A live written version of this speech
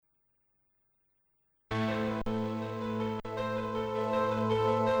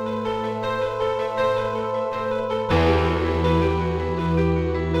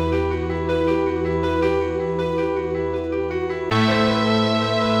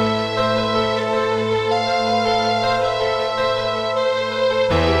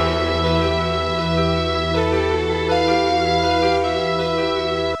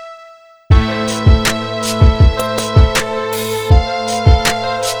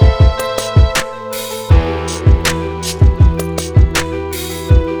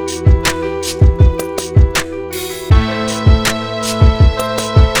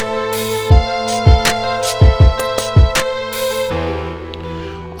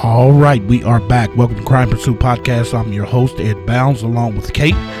All right, we are back. Welcome to Crime Pursuit Podcast. I'm your host, Ed Bounds, along with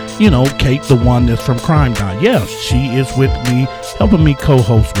Kate. You know, Kate, the one that's from Crime Time. Yes, she is with me, helping me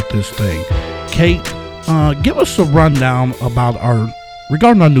co-host with this thing. Kate, give us a rundown about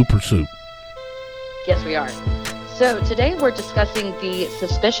regarding our new pursuit. Yes, we are. So today we're discussing the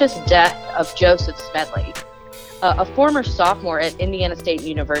suspicious death of Joseph Smedley, a former sophomore at Indiana State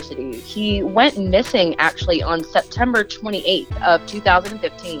University. He went missing actually on September 28th of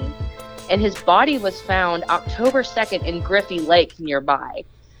 2015, and his body was found October 2nd in Griffey Lake nearby.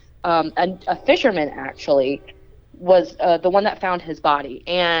 A fisherman actually was the one that found his body,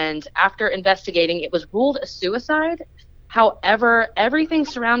 and after investigating, it was ruled a suicide. However, everything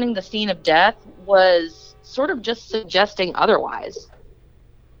surrounding the scene of death was sort of just suggesting otherwise.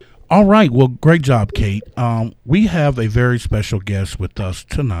 All right. Well, great job, Kate. We have a very special guest with us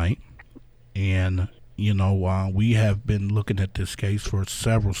tonight. And, we have been looking at this case for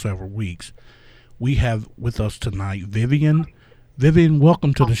several weeks. We have with us tonight Vivian. Vivian,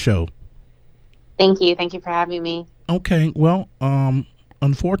 welcome to the show. Thank you. Thank you for having me. Okay. Well,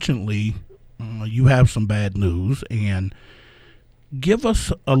 unfortunately, you have some bad news. And give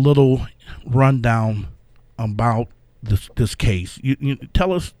us a little rundown about this case. You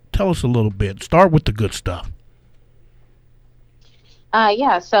tell us a little bit. Start with the good stuff.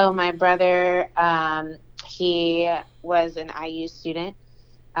 So my brother, he was an IU student.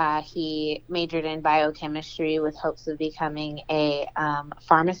 He majored in biochemistry with hopes of becoming a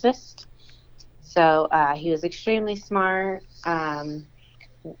pharmacist. So he was extremely smart,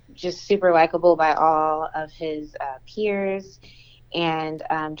 just super likable by all of his peers, and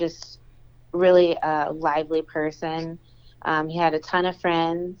just really a lively person. He had a ton of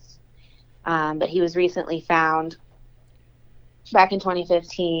friends, but he was recently found back in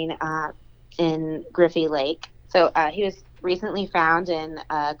 2015 in Griffey Lake. So he was recently found in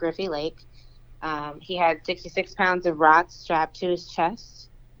Griffey Lake. He had 66 pounds of rocks strapped to his chest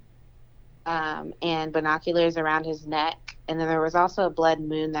and binoculars around his neck. And then there was also a blood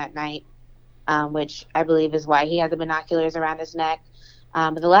moon that night, which I believe is why he had the binoculars around his neck.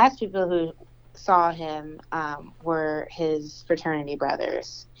 But the last people who saw him were his fraternity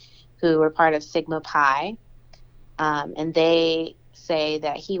brothers, who were part of Sigma Pi, and they say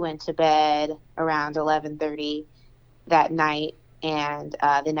that he went to bed around 11:30 that night, and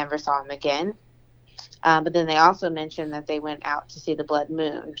they never saw him again. But then they also mentioned that they went out to see the blood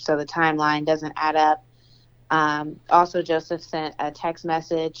moon, so the timeline doesn't add up. Also, Joseph sent a text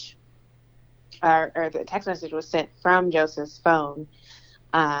message, or the text message was sent from Joseph's phone,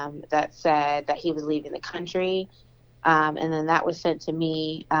 that said that he was leaving the country, and then that was sent to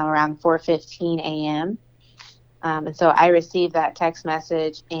me around 4:15 a.m. And so I received that text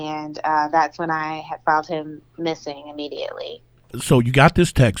message, and that's when I had filed him missing immediately. So you got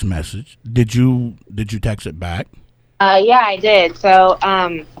this text message. Did you text it back? Yeah, I did. So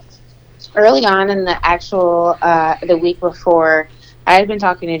early on in the actual the week before, I had been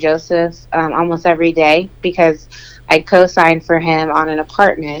talking to Joseph almost every day because I co-signed for him on an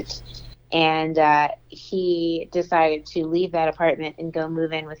apartment, and he decided to leave that apartment and go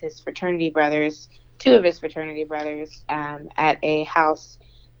move in with his fraternity brothers, two of his fraternity brothers, at a house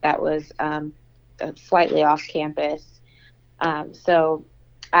that was slightly off campus. So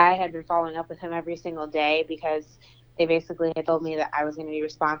I had been following up with him every single day because they basically had told me that I was going to be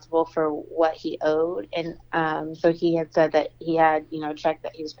responsible for what he owed. And so he had said that he had, checked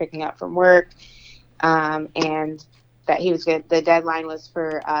that he was picking up from work, and that he was good. The deadline was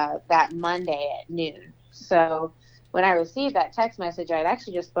for that Monday at noon. So when I received that text message, I had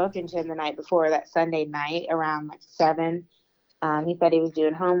actually just spoken to him the night before, that Sunday night around 7. He said he was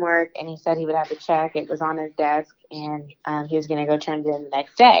doing homework, and he said he would have to check. It was on his desk, and he was going to go turn it in the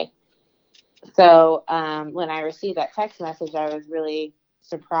next day. So when I received that text message, I was really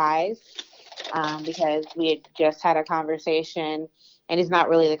surprised because we had just had a conversation, and he's not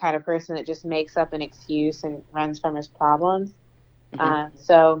really the kind of person that just makes up an excuse and runs from his problems. Mm-hmm.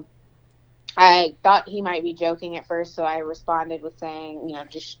 So I thought he might be joking at first, so I responded with saying,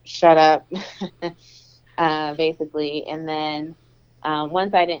 just shut up, basically. And then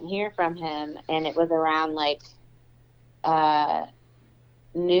once I didn't hear from him, and it was around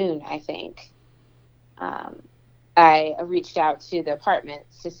noon, I think, I reached out to the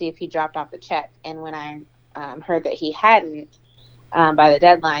apartments to see if he dropped off the check. And when I heard that he hadn't by the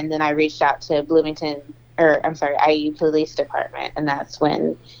deadline, then I reached out to IU Police Department, and that's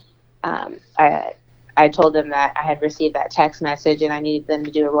when I told them that I had received that text message and I needed them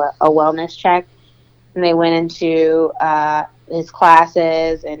to do a wellness check. And they went into his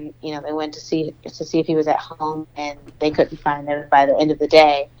classes, and they went to see if he was at home, and they couldn't find him. By the end of the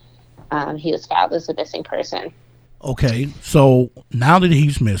day, he was filed as a missing person. Okay, so now that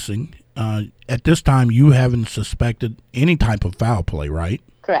he's missing, at this time you haven't suspected any type of foul play, right?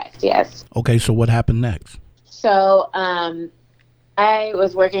 Correct. Yes. Okay, so what happened next? So I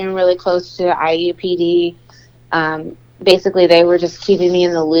was working really close to IUPD. Basically, they were just keeping me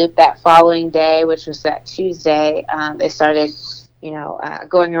in the loop that following day, which was that Tuesday. They started,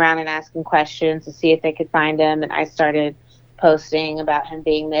 going around and asking questions to see if they could find him, and I started posting about him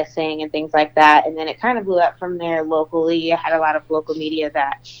being missing and things like that. And then it kind of blew up from there locally. I had a lot of local media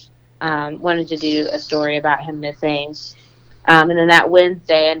that wanted to do a story about him missing. And then that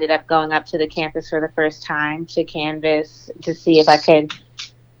Wednesday, I ended up going up to the campus for the first time to canvass to see if I could,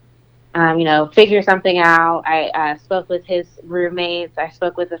 figure something out. I spoke with his roommates. I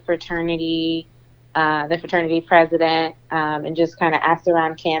spoke with the fraternity president, and just kind of asked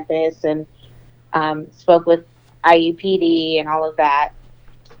around campus, and spoke with IUPD and all of that.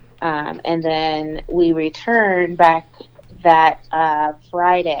 And then we returned back that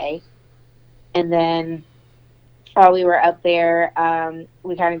Friday, and then while we were up there,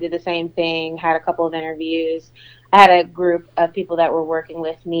 we kind of did the same thing, had a couple of interviews. I had a group of people that were working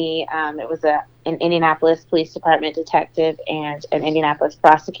with me. It was an Indianapolis Police Department detective and an Indianapolis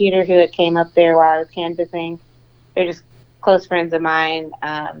prosecutor who had came up there while I was canvassing. They're just close friends of mine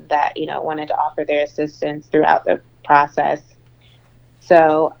that, wanted to offer their assistance throughout the process.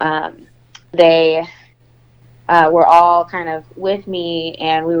 So they were all kind of with me,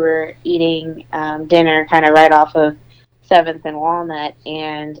 and we were eating dinner kind of right off of 7th and Walnut,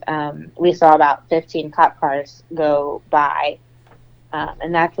 and we saw about 15 cop cars go by,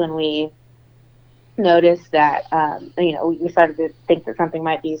 and that's when we noticed that we started to think that something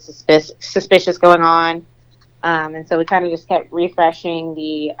might be suspicious going on, and so we kind of just kept refreshing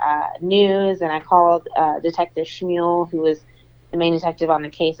the news, and I called Detective Schmuel, who was the main detective on the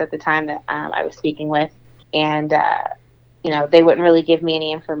case at the time that I was speaking with, and they wouldn't really give me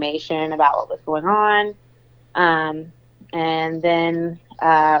any information about what was going on. And then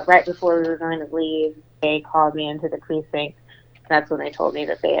right before we were going to leave, they called me into the precinct. That's when they told me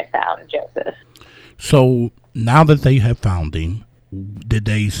that they had found Joseph. So now that they have found him, did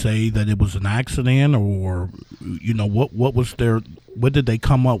they say that it was an accident, or what did they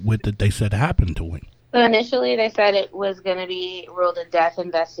come up with that they said happened to him? So initially they said it was going to be ruled a death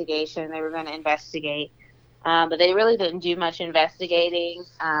investigation. They were going to investigate. But they really didn't do much investigating.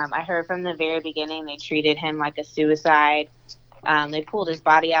 I heard from the very beginning they treated him like a suicide. They pulled his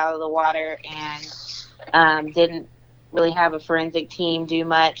body out of the water and didn't really have a forensic team do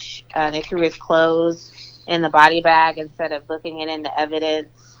much. They threw his clothes in the body bag instead of looking it into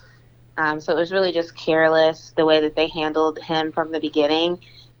evidence. So it was really just careless the way that they handled him from the beginning.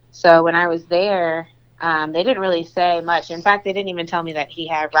 So when I was there, they didn't really say much. In fact, they didn't even tell me that he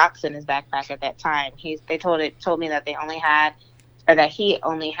had rocks in his backpack at that time. They told me that he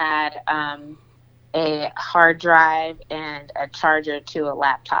only had a hard drive and a charger to a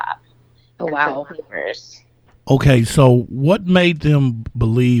laptop. Oh, wow. Papers. Okay, so what made them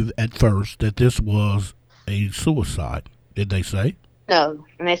believe at first that this was a suicide? Did they say? No,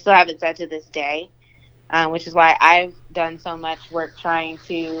 and they still haven't said to this day. Which is why I've done so much work trying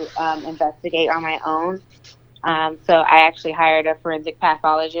to investigate on my own. So I actually hired a forensic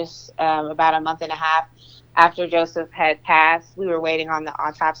pathologist about a month and a half after Joseph had passed. We were waiting on the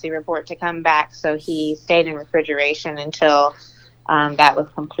autopsy report to come back, so he stayed in refrigeration until that was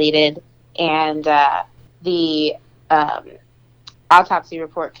completed. And the autopsy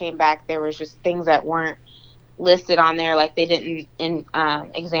report came back. There was just things that weren't listed on there, like they didn't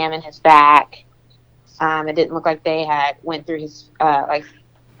examine his back. It didn't look like they had went through his,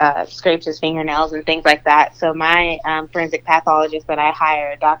 scraped his fingernails and things like that. So my forensic pathologist that I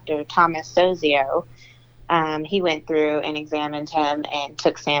hired, Dr. Thomas Sozio, he went through and examined him and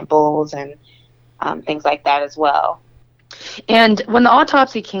took samples and things like that as well. And when the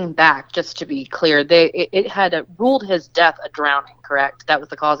autopsy came back, just to be clear, it had ruled his death a drowning, correct? That was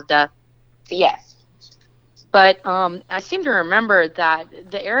the cause of death? Yes. But I seem to remember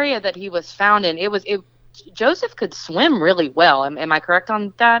that the area that he was found in, Joseph could swim really well. Am I correct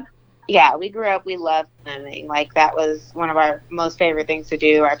on that? Yeah, we grew up, we loved swimming. Like, that was one of our most favorite things to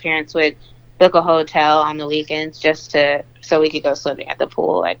do. Our parents would book a hotel on the weekends so we could go swimming at the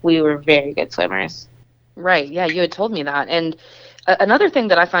pool. Like, we were very good swimmers. Right, yeah, you had told me that. And another thing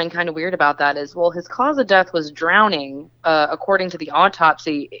that I find kind of weird about that is, well, his cause of death was drowning, according to the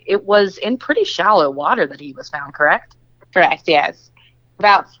autopsy. It was in pretty shallow water that he was found, correct? Correct, yes.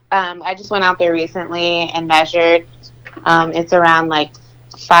 I just went out there recently and measured. It's around like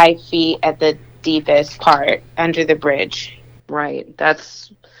 5 feet at the deepest part under the bridge. Right.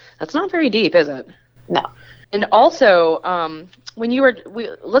 That's not very deep, is it? No. And also, when you were,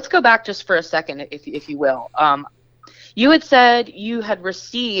 let's go back just for a second, if you will. You had said you had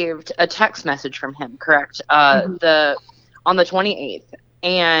received a text message from him, correct? Mhm. The On the 28th,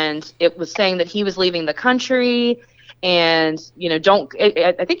 and it was saying that he was leaving the country, and don't.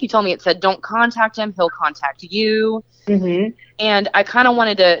 I think you told me it said don't contact him; he'll contact you. Mhm. And I kind of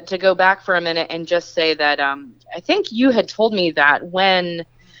wanted to go back for a minute and just say that I think you had told me that when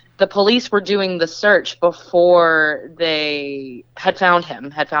the police were doing the search before they had found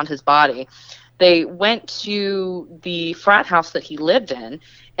his body, they went to the frat house that he lived in,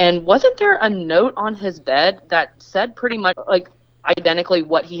 and wasn't there a note on his bed that said pretty much like identically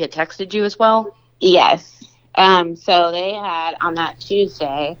what he had texted you as well? Yes. So they had on that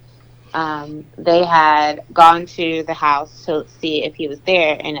Tuesday. They had gone to the house to see if he was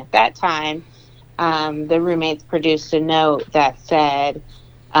there, and at that time, the roommates produced a note that said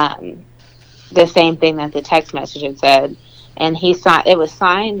um, the same thing that the text message had said, and he signed. It was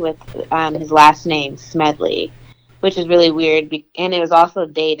signed with his last name Smedley, which is really weird. And it was also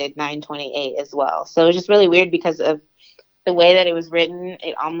dated 9/28 as well. So it was just really weird because of the way that it was written.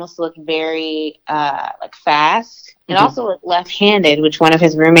 It almost looked very like fast. It Mm-hmm. also looked left-handed, which one of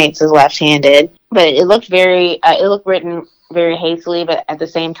his roommates is left-handed. But it looked very. It looked written very hastily, but at the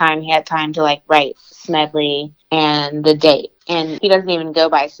same time, he had time to like write Smedley and the date. And he doesn't even go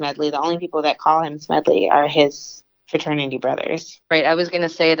by Smedley. The only people that call him Smedley are his fraternity brothers. Right. I was going to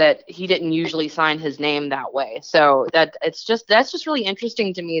say that he didn't usually sign his name that way. So that's just really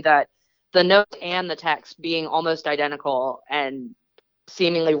interesting to me that the note and the text being almost identical and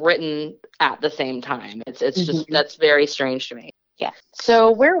seemingly written at the same time. It's just Mm-hmm. that's very strange to me. Yeah.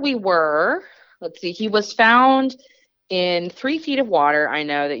 So where we were, let's see, he was found in 3 feet of water, I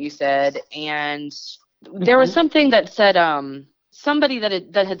know that you said, and there was Mm-hmm. something that said somebody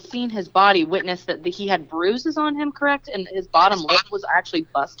that had seen his body witnessed that he had bruises on him, correct? And his bottom lip was actually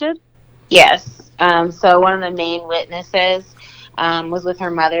busted. Yes. So one of the main witnesses was with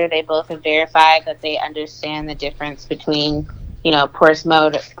her mother. They both have verified that they understand the difference between,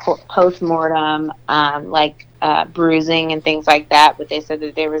 post-mortem, like bruising and things like that. But they said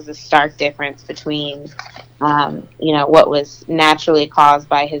that there was a stark difference between, what was naturally caused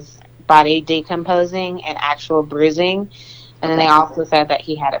by his body decomposing and actual bruising. And then they Okay. also said that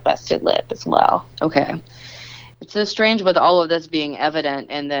he had a busted lip as well. Okay. It's so strange with all of this being evident,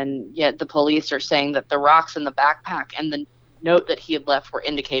 and then yet the police are saying that the rocks in the backpack and the note that he had left were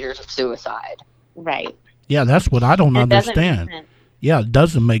indicators of suicide. Right. Yeah, that's what I don't And it doesn't make understand. sense. Yeah, it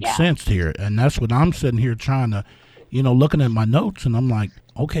doesn't make Yeah. sense here, and that's what I'm sitting here trying to, looking at my notes, and I'm like,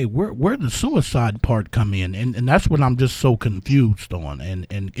 okay, where the suicide part come in, and that's what I'm just so confused on.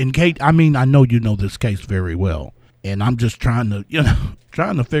 And Kate, I mean, I know you know this case very well, and I'm just trying to,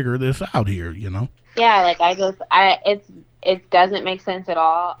 trying to figure this out here. Yeah, like it doesn't make sense at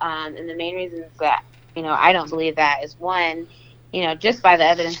all. And the main reasons that I don't believe that is one, just by the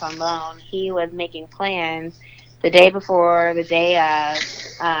evidence alone, he was making plans the day before, the day of,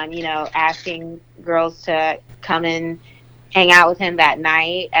 asking girls to come and hang out with him that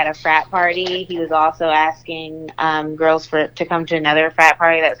night at a frat party. He was also asking girls to come to another frat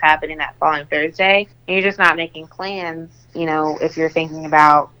party that's happening that following Thursday. And you're just not making plans, if you're thinking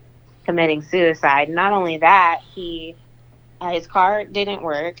about committing suicide. Not only that, his car didn't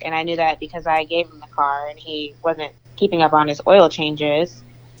work, and I knew that because I gave him the car, and he wasn't keeping up on his oil changes.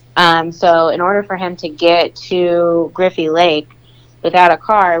 So in order for him to get to Griffey Lake without a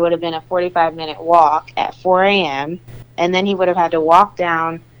car, it would have been a 45-minute walk at 4 a.m., and then he would have had to walk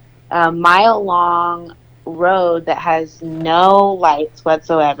down a mile-long road that has no lights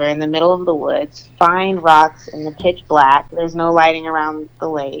whatsoever in the middle of the woods, find rocks in the pitch black. There's no lighting around the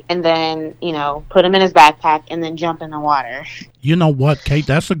lake. And then, put him in his backpack and then jump in the water. You know what, Kate?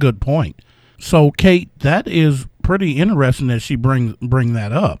 That's a good point. So, Kate, that is pretty interesting that she bring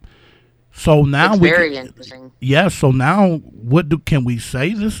that up. So now It's we very can, interesting. yeah. So now, can we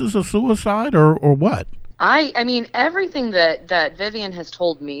say this is a suicide or what? I mean everything that Vivian has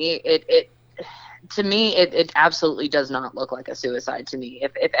told me, it to me it absolutely does not look like a suicide to me.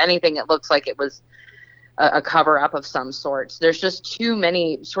 If anything, it looks like it was a cover up of some sorts. There's just too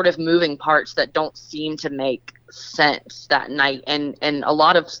many sort of moving parts that don't seem to make sense that night, and a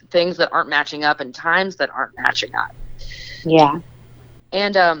lot of things that aren't matching up and times that aren't matching up. Yeah.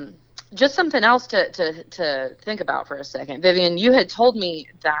 And just something else to think about for a second. Vivian, you had told me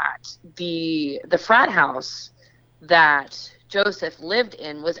that the frat house that Joseph lived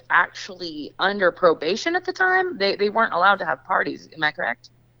in was actually under probation at the time. They weren't allowed to have parties. Am I correct?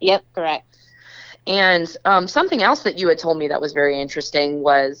 Yep, correct. And something else that you had told me that was very interesting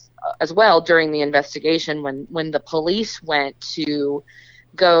was, as well, during the investigation, when the police went to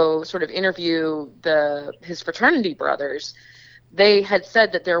go sort of interview his fraternity brothers, they had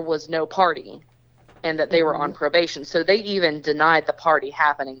said that there was no party and that they were on probation. So they even denied the party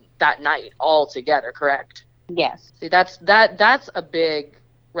happening that night altogether, correct? Yes. See, that's a big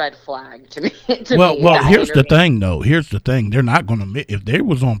red flag to me. Well, here's the thing, though. Here's the thing. They're not going to admit, if they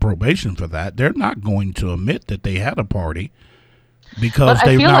was on probation for that, they're not going to admit that they had a party because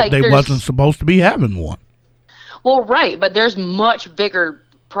they wasn't supposed to be having one. Well, right, but there's much bigger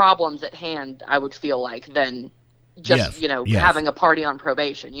problems at hand, I would feel like, than just, having a party on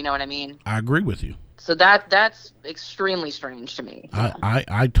probation. You know what I mean? I agree with you. So that's extremely strange to me.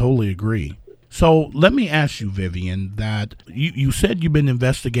 I totally agree. So let me ask you, Vivian, that you said you've been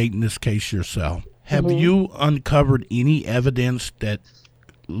investigating this case yourself. Have you uncovered any evidence that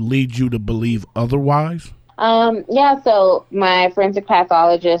leads you to believe otherwise? Yeah, so my forensic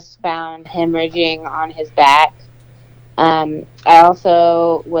pathologist found hemorrhaging on his back. I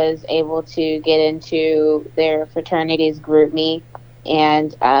also was able to get into their fraternity's GroupMe,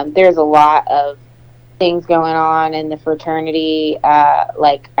 and there's a lot of things going on in the fraternity.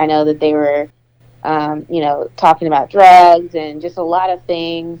 Like, I know that they were talking about drugs and just a lot of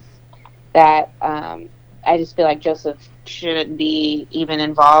things that I just feel like Joseph shouldn't be even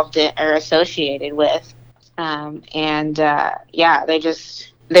involved in or associated with.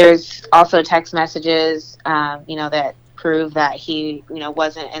 There's also text messages, that prove that he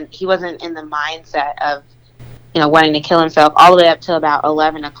wasn't in the mindset of, wanting to kill himself, all the way up till about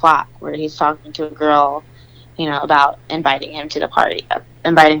 11 o'clock, where he's talking to a girl, about inviting her to the party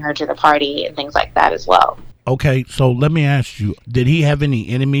and things like that as well. Okay, so let me ask you, did he have any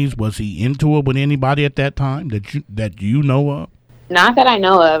enemies? Was he into it with anybody at that time that you know of? Not that I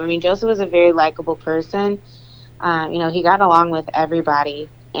know of. I mean, Joseph was a very likable person. He got along with everybody,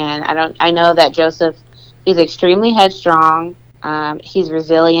 and I know that Joseph, he's extremely headstrong. He's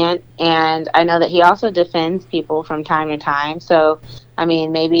resilient, and I know that he also defends people from time to time. So, I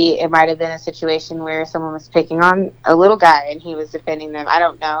mean, maybe it might have been a situation where someone was picking on a little guy and he was defending them. I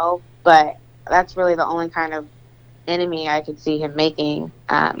don't know, but that's really the only kind of enemy I could see him making,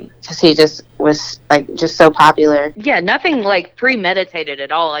 because he just was just so popular. Yeah, nothing premeditated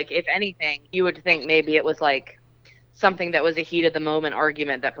at all. If anything, you would think maybe it was something that was a heat of the moment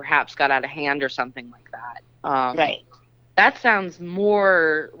argument that perhaps got out of hand or something like that. Right. That sounds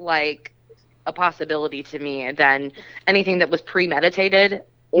more like a possibility to me than anything that was premeditated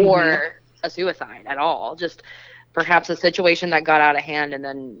or a suicide at all. Just perhaps a situation that got out of hand and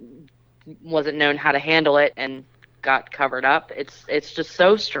then wasn't known how to handle it and got covered up. It's just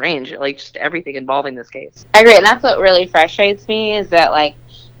so strange, just everything involving this case. I agree, and that's what really frustrates me, is that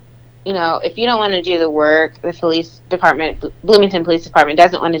if you don't want to do the work, the police department, Bloomington Police Department,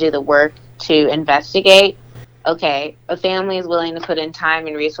 doesn't want to do the work to investigate. Okay, a family is willing to put in time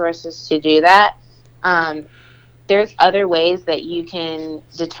and resources to do that. There's other ways that you can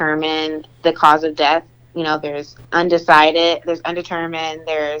determine the cause of death. There's undecided, there's undetermined,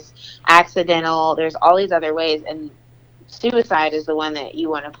 there's accidental, there's all these other ways, and suicide is the one that you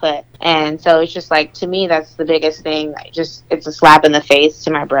want to put. And so it's just to me, that's the biggest thing. It's a slap in the face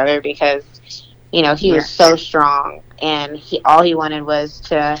to my brother, because he was so strong, and all he wanted was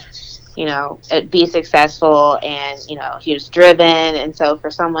to be successful, and he was driven. And so for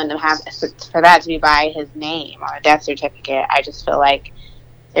someone for that to be by his name on a death certificate, I just feel like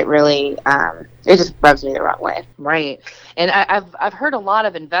it really it just rubs me the wrong way. Right. And I've heard a lot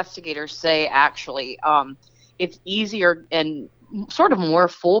of investigators say, actually, it's easier and sort of more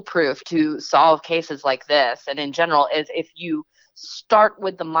foolproof to solve cases like this, and in general, is if you start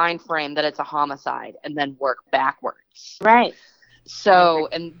with the mind frame that it's a homicide and then work backwards. Right. So,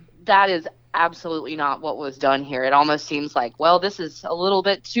 and that is absolutely not what was done here. It almost seems like, well, this is a little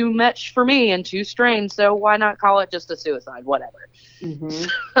bit too much for me and too strange, so why not call it just a suicide, whatever.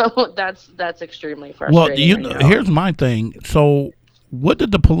 So that's extremely frustrating. Well, here's my thing. So what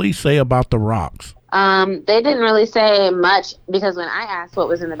did the police say about the rocks? They didn't really say much, because when I asked what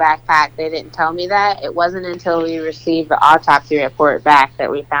was in the backpack, they didn't tell me that. It wasn't until we received the autopsy report back that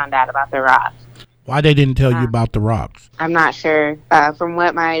we found out about the rocks. Why they didn't tell you about the rocks? I'm not sure. From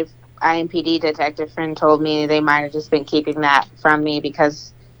what my IMPD detective friend told me, they might have just been keeping that from me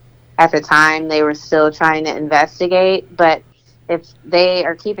because at the time they were still trying to investigate. But if they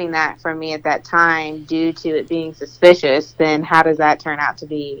are keeping that from me at that time due to it being suspicious, then how does that turn out to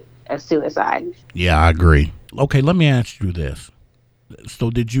be a suicide. Yeah, I agree. Okay, let me ask you this. So,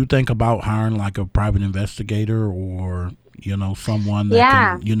 did you think about hiring like a private investigator or, someone that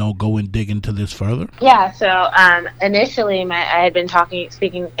Yeah. can, go and dig into this further? Yeah, so initially, I had been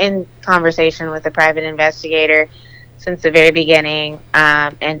speaking in conversation with a private investigator since the very beginning,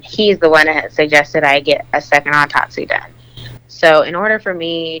 and he's the one that suggested I get a second autopsy done. So, in order for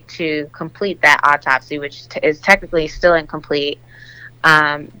me to complete that autopsy, which is technically still incomplete,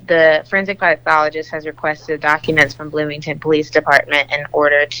 the forensic pathologist has requested documents from Bloomington Police Department in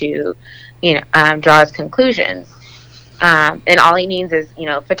order to, draw his conclusions. And all he needs is,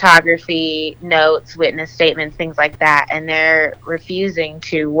 photography, notes, witness statements, things like that. And they're refusing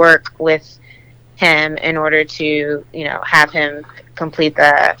to work with him in order to, have him complete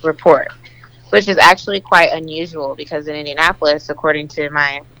the report, which is actually quite unusual because in Indianapolis, according to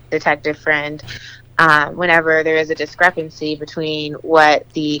my detective friend, whenever there is a discrepancy between what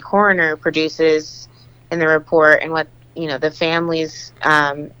the coroner produces in the report and what, the family's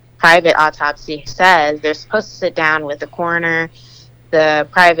private autopsy says, they're supposed to sit down with the coroner, the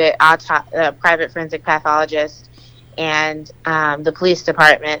private forensic pathologist, and the police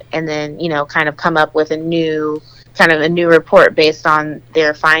department, and then kind of come up with a new report based on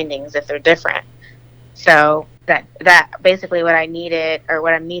their findings if they're different. So that basically what I needed, or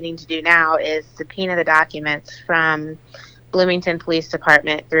what I'm needing to do now, is subpoena the documents from Bloomington Police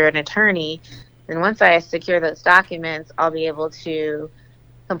Department through an attorney. And once I secure those documents, I'll be able to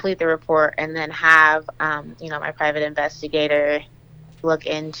complete the report and then have my private investigator look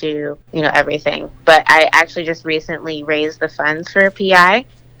into everything. But I actually just recently raised the funds for a PI,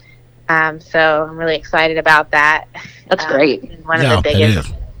 so I'm really excited about that. That's great. One of the biggest.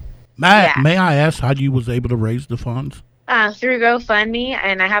 It is. May I ask how you was able to raise the funds? Through GoFundMe,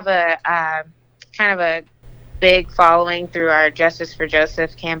 and I have a kind of a big following through our Justice for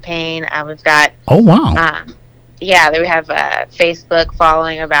Joseph campaign. We've got we have a Facebook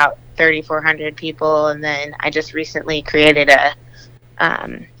following about 3,400 people, and then I just recently created a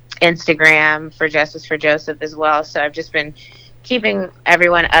Instagram for Justice for Joseph as well. So I've just been keeping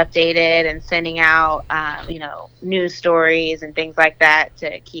everyone updated and sending out news stories and things like that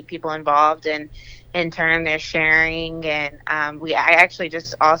to keep people involved, and in turn they're sharing. And I actually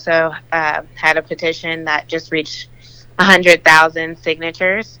just also had a petition that just reached 100,000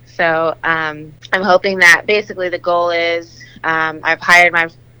 signatures. So I'm hoping that basically the goal is I've hired my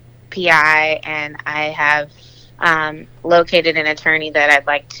PI, and I have located an attorney that I'd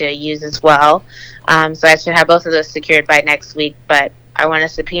like to use as well. So I should have both of those secured by next week, but I want to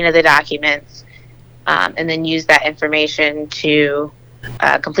subpoena the documents and then use that information to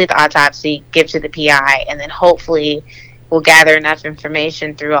complete the autopsy, give to the PI, and then hopefully we'll gather enough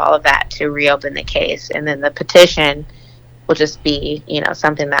information through all of that to reopen the case. And then the petition will just be,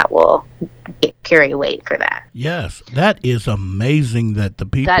 something that will carry weight for that. Yes, that is amazing that the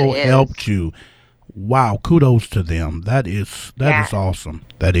people helped you. Wow, kudos to them. That is awesome.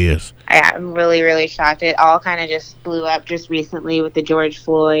 That is. I'm really, really shocked. It all kind of just blew up just recently with the George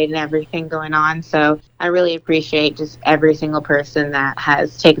Floyd and everything going on. So I really appreciate just every single person that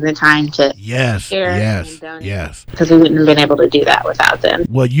has taken the time to share and donate. Yes. Because we wouldn't have been able to do that without them.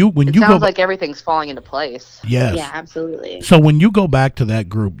 Well, it sounds like everything's falling into place. Yes. Yeah, absolutely. So when you go back to that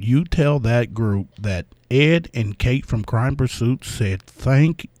group, you tell that group that Ed and Kate from Crime Pursuit said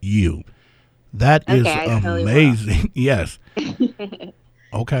thank you. That is amazing. Yes.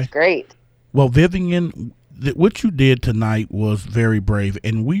 Okay. Great. Well, Vivian, what you did tonight was very brave,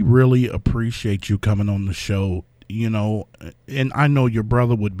 and we really appreciate you coming on the show. And I know your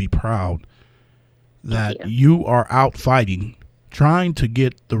brother would be proud that you are out fighting, trying to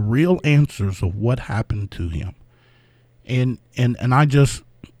get the real answers of what happened to him. And I just,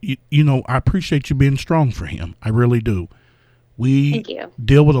 I appreciate you being strong for him. I really do. We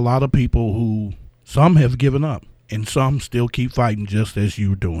deal with a lot of people who, some have given up and some still keep fighting just as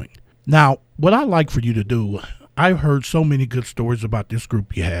you're doing. Now, what I'd like for you to do, I've heard so many good stories about this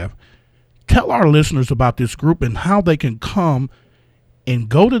group you have. Tell our listeners about this group and how they can come and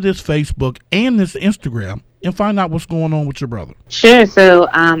go to this Facebook and this Instagram and find out what's going on with your brother. Sure. So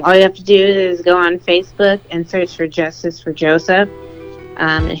all you have to do is go on Facebook and search for Justice for Joseph.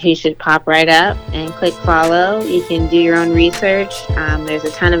 And he should pop right up and click follow. You can do your own research. There's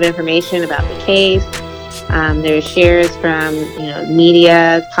a ton of information about the case. There's shares from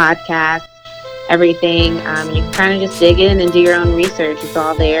media, podcasts, everything. You can kind of just dig in and do your own research. It's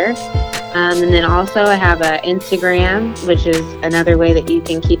all there. And then also I have an Instagram, which is another way that you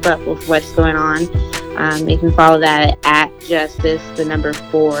can keep up with what's going on. You can follow that at Justice, the number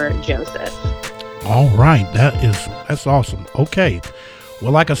 4 Joseph. All right. That's awesome. Okay.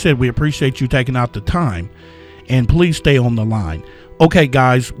 Well, like I said, we appreciate you taking out the time, and please stay on the line. Okay,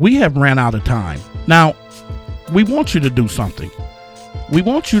 guys, we have ran out of time. Now, we want you to do something. We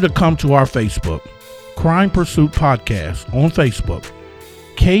want you to come to our Facebook, Crime Pursuit Podcast on Facebook.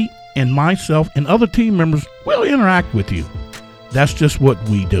 Kate and myself and other team members will interact with you. That's just what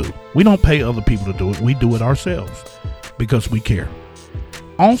we do. We don't pay other people to do it. We do it ourselves because we care.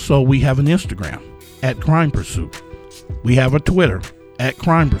 Also, we have an Instagram at Crime Pursuit. We have a Twitter at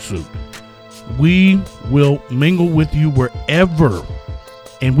Crime Pursuit. We will mingle with you wherever,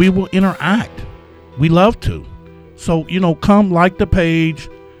 and we will interact. We love to. So, come like the page,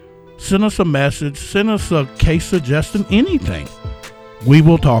 send us a message, send us a case suggestion, anything. We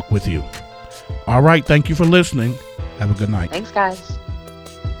will talk with you. All right. Thank you for listening. Have a good night. Thanks, guys.